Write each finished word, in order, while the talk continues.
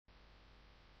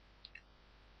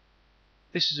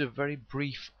This is a very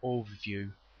brief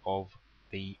overview of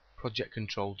the project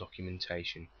control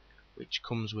documentation which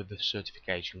comes with the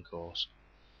certification course.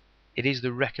 It is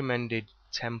the recommended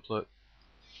template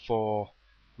for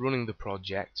running the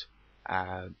project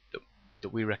that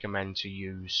we recommend to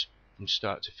use from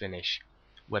start to finish,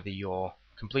 whether you're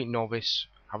a complete novice,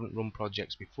 haven't run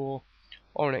projects before,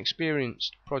 or an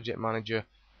experienced project manager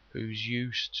who's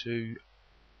used to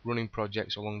running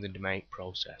projects along the DMAIC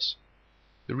process.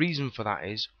 The reason for that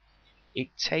is it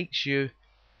takes you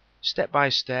step by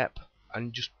step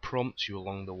and just prompts you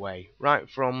along the way, right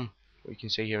from what you can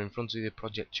see here in front of the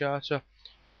project charter.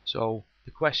 So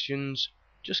the questions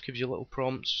just gives you little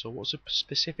prompts. So what's a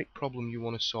specific problem you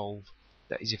want to solve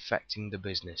that is affecting the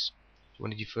business? So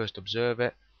when did you first observe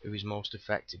it? Who is most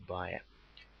affected by it?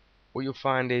 What you'll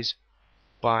find is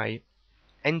by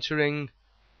entering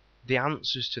the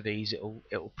answers to these,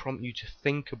 it'll prompt you to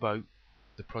think about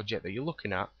the project that you're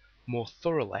looking at more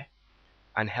thoroughly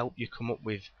and help you come up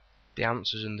with the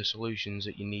answers and the solutions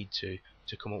that you need to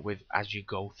come up with as you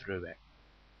go through it.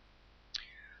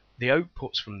 The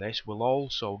outputs from this will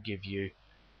also give you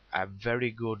a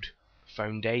very good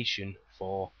foundation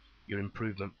for your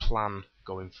improvement plan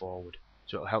going forward.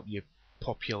 So it'll help you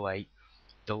populate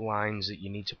the lines that you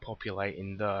need to populate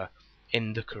in there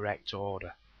in the correct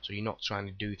order, so you're not trying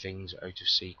to do things out of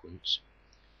sequence.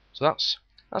 So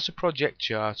that's a project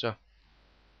charter.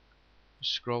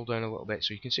 Just scroll down a little bit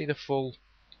so you can see the full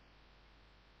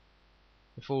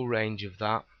range of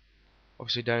that.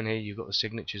 Obviously down here you've got the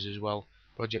signatures as well,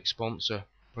 project sponsor,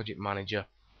 project manager,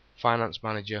 finance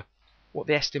manager, what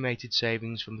the estimated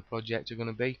savings from the project are going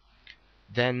to be,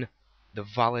 then the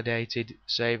validated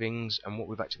savings and what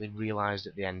we've actually realised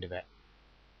at the end of it.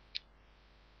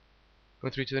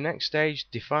 Going through to the next stage,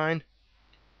 define.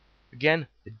 Again,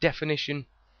 the definition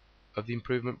of the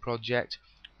improvement project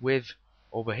with,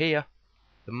 over here,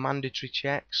 the mandatory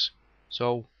checks.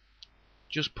 So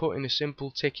just putting a simple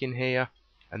tick in here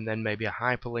and then maybe a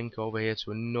hyperlink over here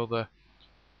to another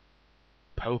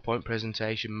PowerPoint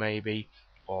presentation maybe,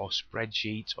 or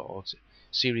spreadsheet, or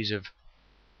series of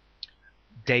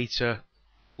data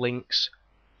links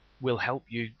will help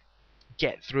you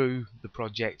get through the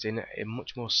project in a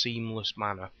much more seamless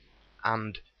manner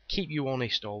and keep you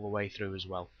honest all the way through as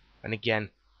well. And again,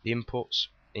 the inputs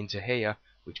into here,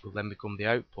 which will then become the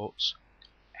outputs,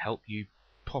 help you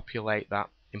populate that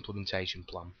implementation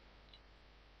plan.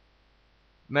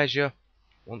 Measure,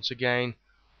 once again,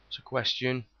 it's a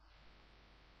question,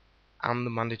 and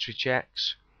the mandatory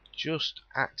checks, just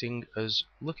acting as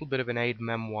a little bit of an aid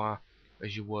memoir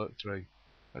as you work through.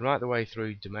 And right the way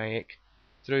through DMAIC,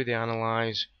 through the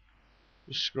analyze,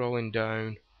 just scrolling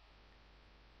down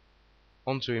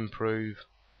onto improve.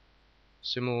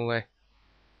 Similarly,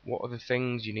 what are the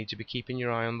things you need to be keeping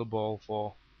your eye on the ball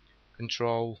for?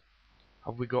 Control,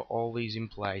 have we got all these in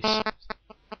place?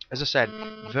 As I said,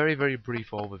 very brief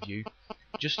overview,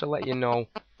 just to let you know,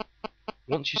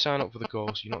 once you sign up for the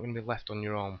course you're not going to be left on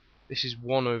your own. This is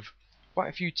one of quite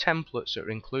a few templates that are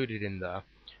included in there.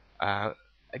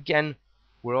 Again,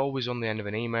 we're always on the end of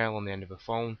an email, on the end of a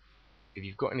phone. If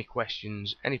you've got any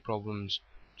questions, any problems,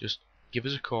 just give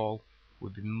us a call.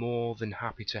 We'd be more than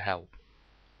happy to help.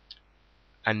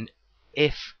 And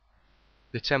if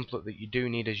the template that you do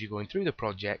need as you're going through the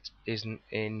project isn't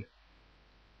in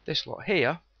this lot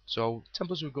here, so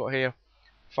templates we've got here,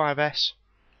 5S,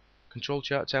 control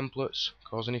chart templates,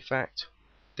 cause and effect,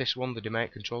 this one, the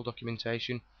DMAIC control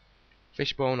documentation,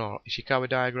 fishbone or Ishikawa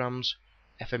diagrams,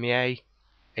 FMEA,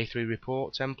 A3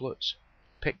 report templates,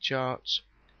 pick charts,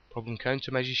 problem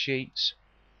countermeasure sheets,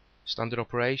 standard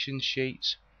operations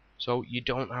sheets. So you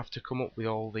don't have to come up with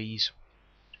all these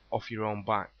off your own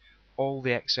back. All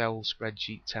the Excel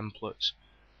spreadsheet templates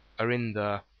are in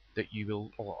there that you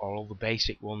will, or all the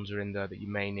basic ones are in there that you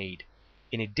may need.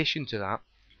 In addition to that,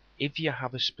 if you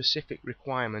have a specific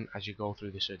requirement as you go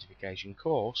through the certification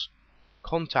course,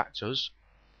 contact us,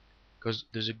 because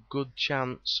there's a good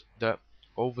chance that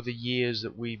over the years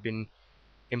that we've been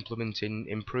implementing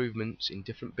improvements in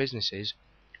different businesses,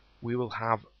 we will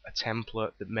have a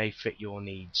template that may fit your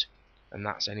needs, and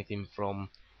that's anything from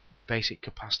basic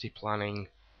capacity planning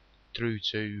through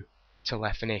to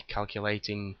telephony,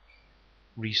 calculating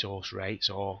resource rates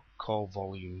or call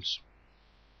volumes.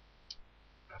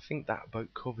 I think that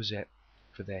about covers it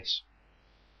for this.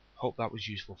 Hope that was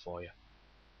useful for you.